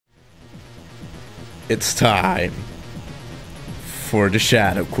It's time for the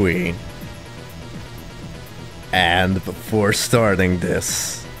Shadow Queen. And before starting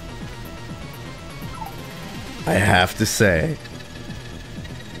this, I have to say,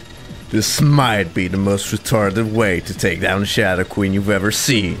 this might be the most retarded way to take down the Shadow Queen you've ever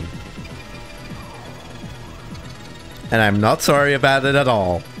seen. And I'm not sorry about it at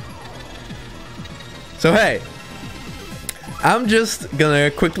all. So hey, I'm just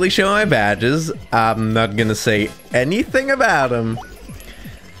gonna quickly show my badges. I'm not gonna say anything about them.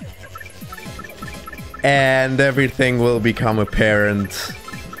 And everything will become apparent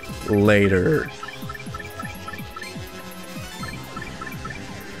later.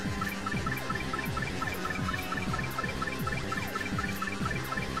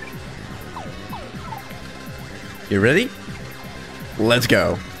 You ready? Let's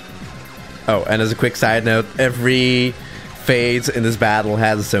go. Oh, and as a quick side note, every phase in this battle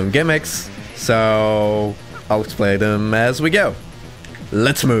has its own gimmicks, so I'll explain them as we go.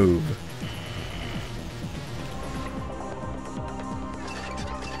 Let's move.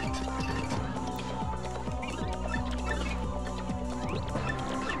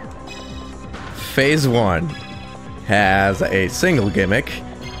 Phase 1 has a single gimmick,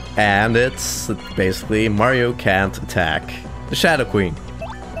 and it's basically Mario can't attack the Shadow Queen.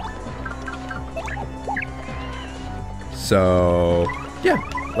 So, yeah,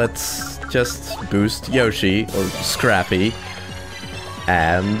 let's just boost Yoshi, or Scrappy,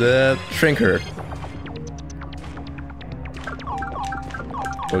 and shrink her.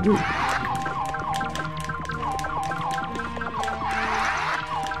 Oh, dude.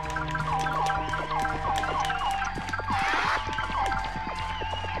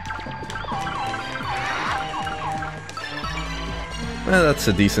 Well, that's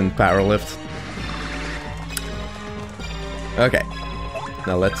a decent power lift. Okay,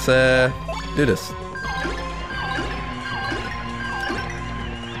 now let's do this.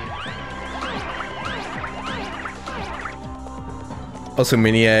 Also,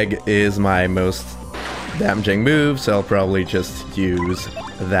 Mini Egg is my most damaging move, so I'll probably just use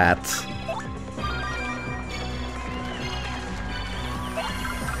that.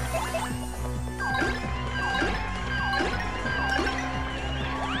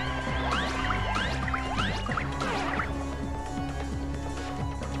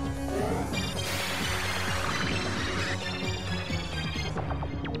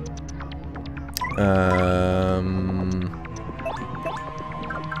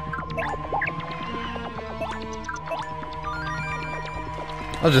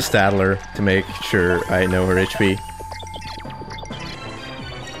 I'll just staddle her to make sure I know her HP.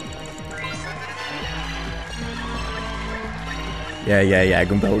 Yeah,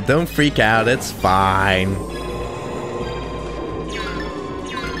 Gumball, don't freak out, it's fine.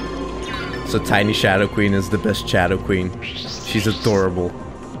 So Tiny Shadow Queen is the best Shadow Queen. She's adorable.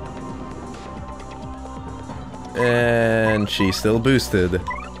 And she's still boosted,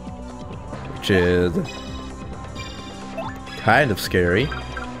 which is kind of scary.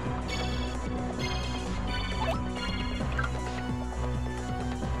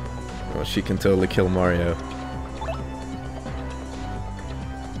 Well, she can totally kill Mario.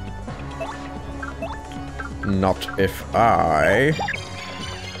 Not if I...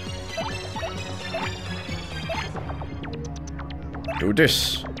 do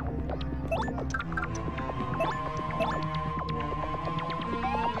this.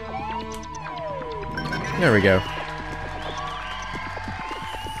 There we go.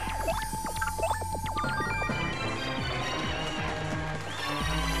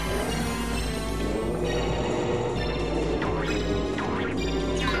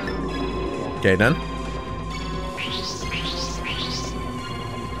 Okay, done.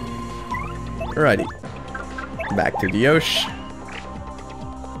 Alrighty. Back to the Yosh.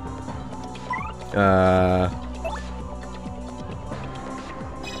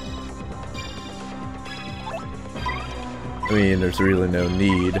 I mean, there's really no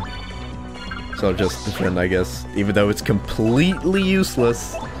need. So I'll just defend, I guess. Even though it's completely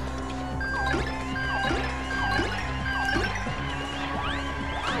useless.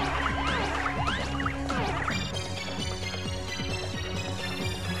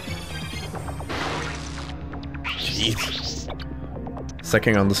 Jeez.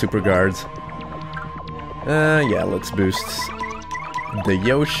 Sucking on the super guards. Yeah, let's boost the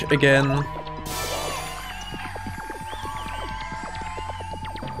Yosh again.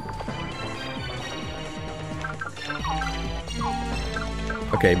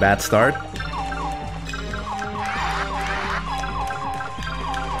 Okay, bad start.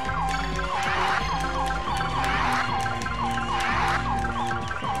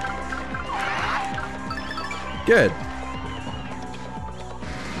 Good.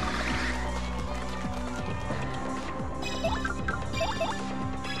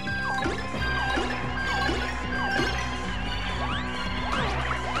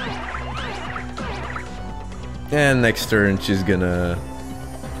 And next turn, she's gonna...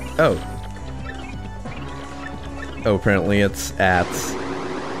 Oh. Oh, apparently it's at...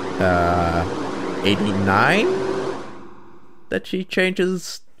 89? That she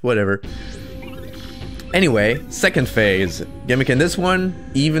changes? Whatever. Anyway, second phase. Gimmick in this one,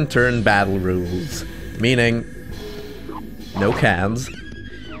 even turn battle rules. Meaning... no cans.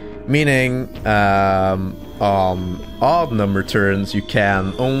 Meaning, on odd number turns, you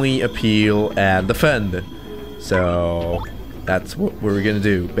can only appeal and defend. So that's what we're gonna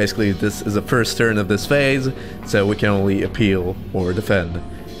do. Basically, this is the first turn of this phase, so we can only appeal or defend.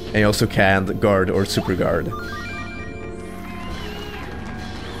 And you also can't guard or super guard.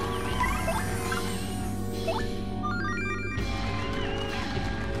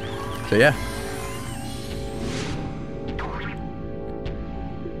 So yeah.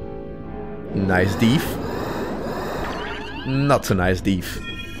 Nice def. Not so nice def.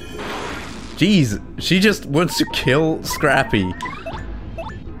 Jeez, she just wants to kill Scrappy.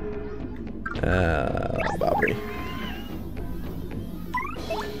 Bobby.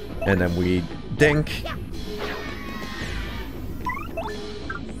 And then we dink.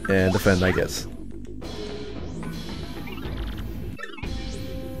 And defend, I guess.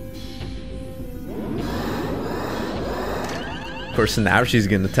 Of course, now she's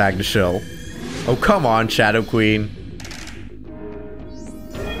gonna tag the shell. Oh, come on, Shadow Queen.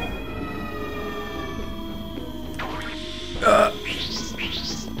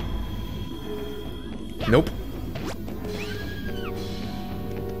 Nope.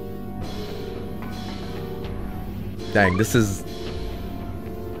 Dang, this is...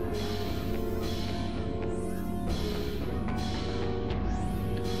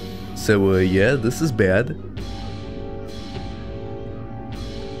 So, yeah, this is bad.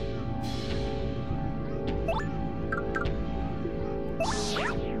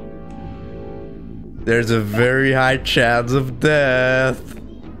 There's a very high chance of death.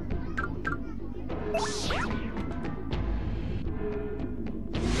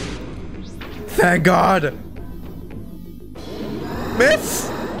 Thank God! Miss!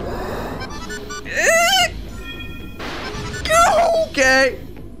 Okay!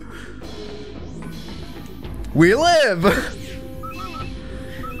 We live!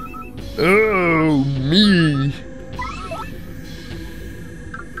 Oh, me!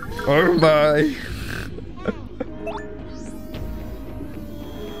 Oh my!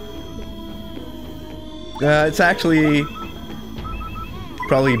 It's actually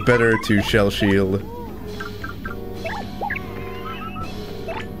probably better to shell shield.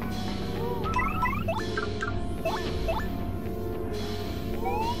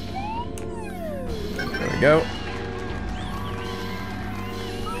 There we go.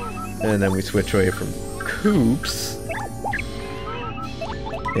 And then we switch away from Coops.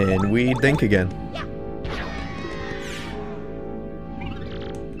 And we dink again.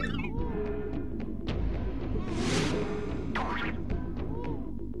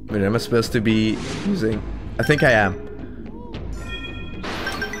 Wait, am I supposed to be using... I think I am.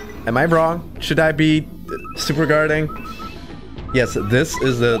 Am I wrong? Should I be super guarding? Yes, this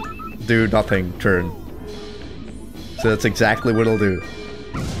is the do nothing turn. So that's exactly what it'll do.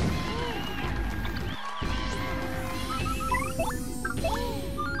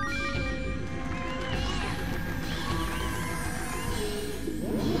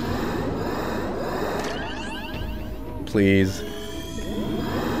 Please.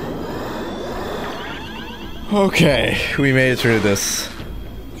 Okay, we made it through this.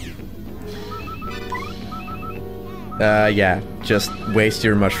 Yeah, just waste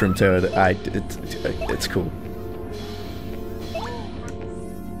your mushroom toad. It's cool.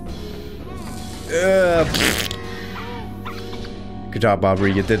 Good job,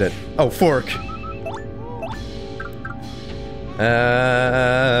 Bobbery, you did it. Oh, fork!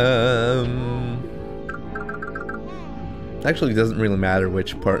 Actually, it doesn't really matter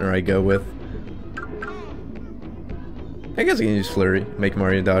which partner I go with. I guess I can use Flurry, make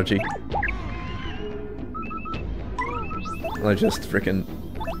Mario dodgy. I'll just frickin'...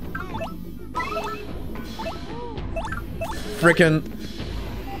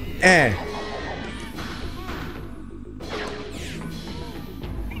 Eh!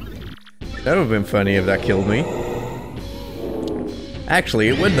 That would have been funny if that killed me. Actually,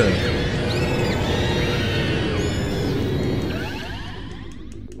 it would have.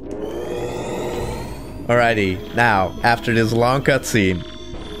 Alrighty, now, after this long cutscene,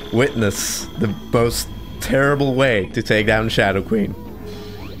 witness the most terrible way to take down Shadow Queen.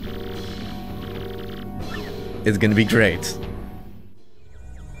 It's gonna be great.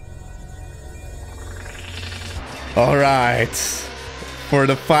 Alright. For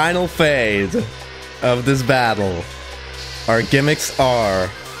the final phase of this battle, our gimmicks are: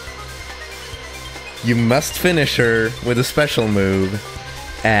 you must finish her with a special move,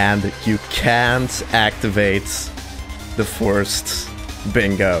 and you can't activate the forced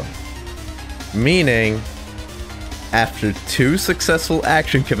bingo. Meaning, after 2 successful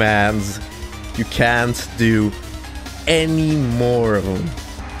action commands, you can't do any more of them.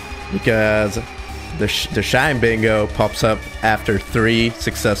 Because the Shine Bingo pops up after 3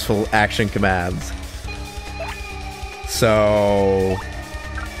 successful action commands. So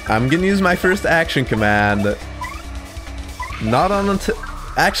I'm gonna use my first action command. Not on until...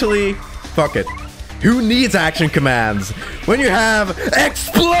 Actually, fuck it. Who needs action commands when you have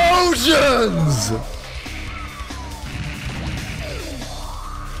explosions?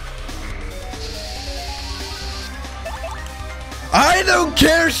 I don't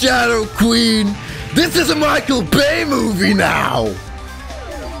care, Shadow Queen! This is a Michael Bay movie now!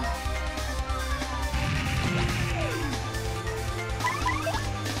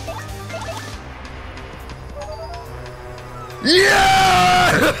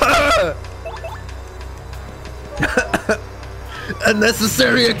 Yeah!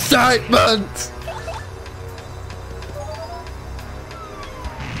 Unnecessary excitement!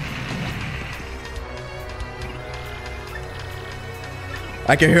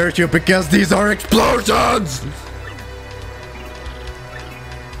 I can hurt you because these are explosions!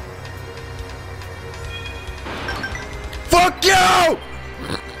 Fuck you!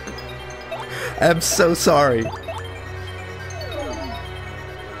 I'm so sorry.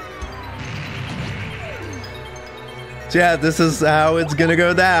 Yeah, this is how it's gonna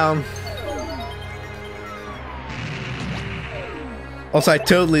go down. Also, I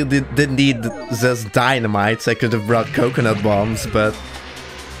totally didn't need this dynamites. I could have brought coconut bombs, but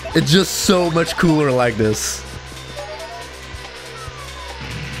it's just so much cooler like this.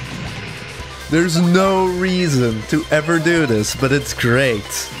 There's no reason to ever do this, but it's great.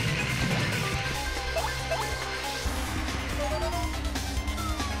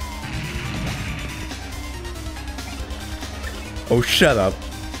 Oh, shut up.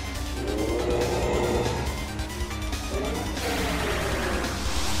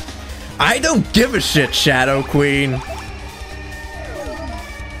 I don't give a shit, Shadow Queen.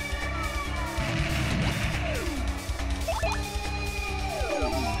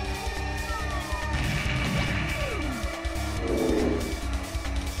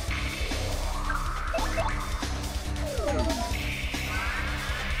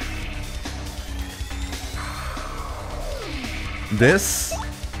 This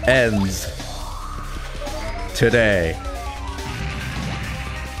ends today.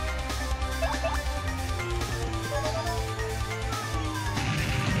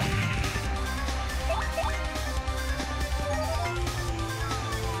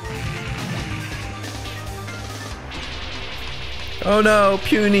 Oh no,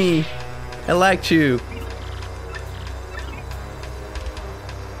 Puny! I liked you.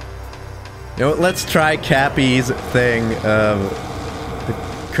 You know what, let's try Cappy's thing of the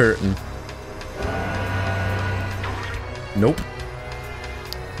curtain. Nope.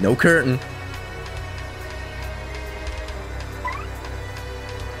 No curtain.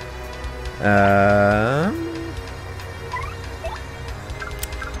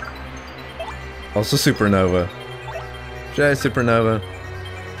 Also Supernova. Should I Supernova?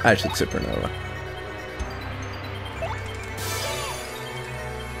 I should Supernova.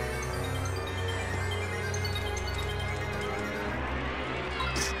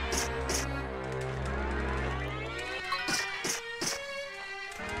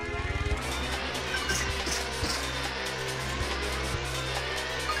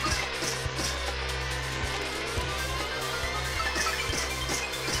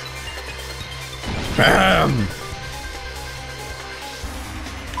 Bam!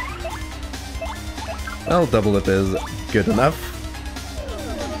 Well, double up is good enough.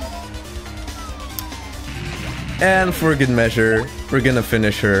 And for good measure, we're gonna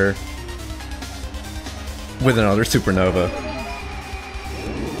finish her with another Supernova.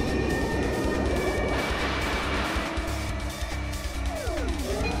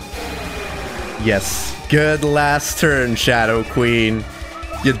 Yes, good last turn, Shadow Queen.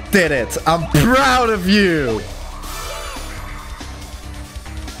 You did it! I'm proud of you!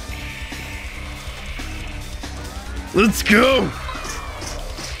 Let's go!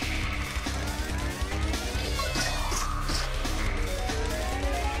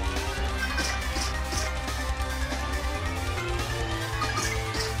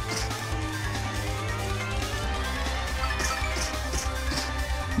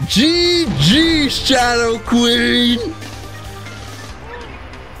 GG, Shadow Queen!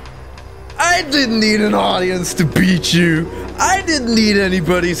 I didn't need an audience to beat you. I didn't need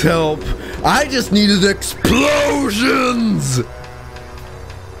anybody's help. I just needed explosions!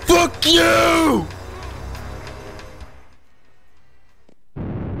 Fuck you!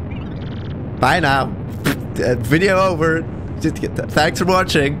 Bye now. Video over. Thanks for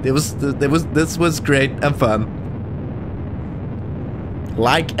watching. This was great and fun.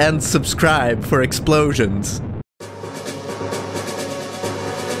 Like and subscribe for explosions.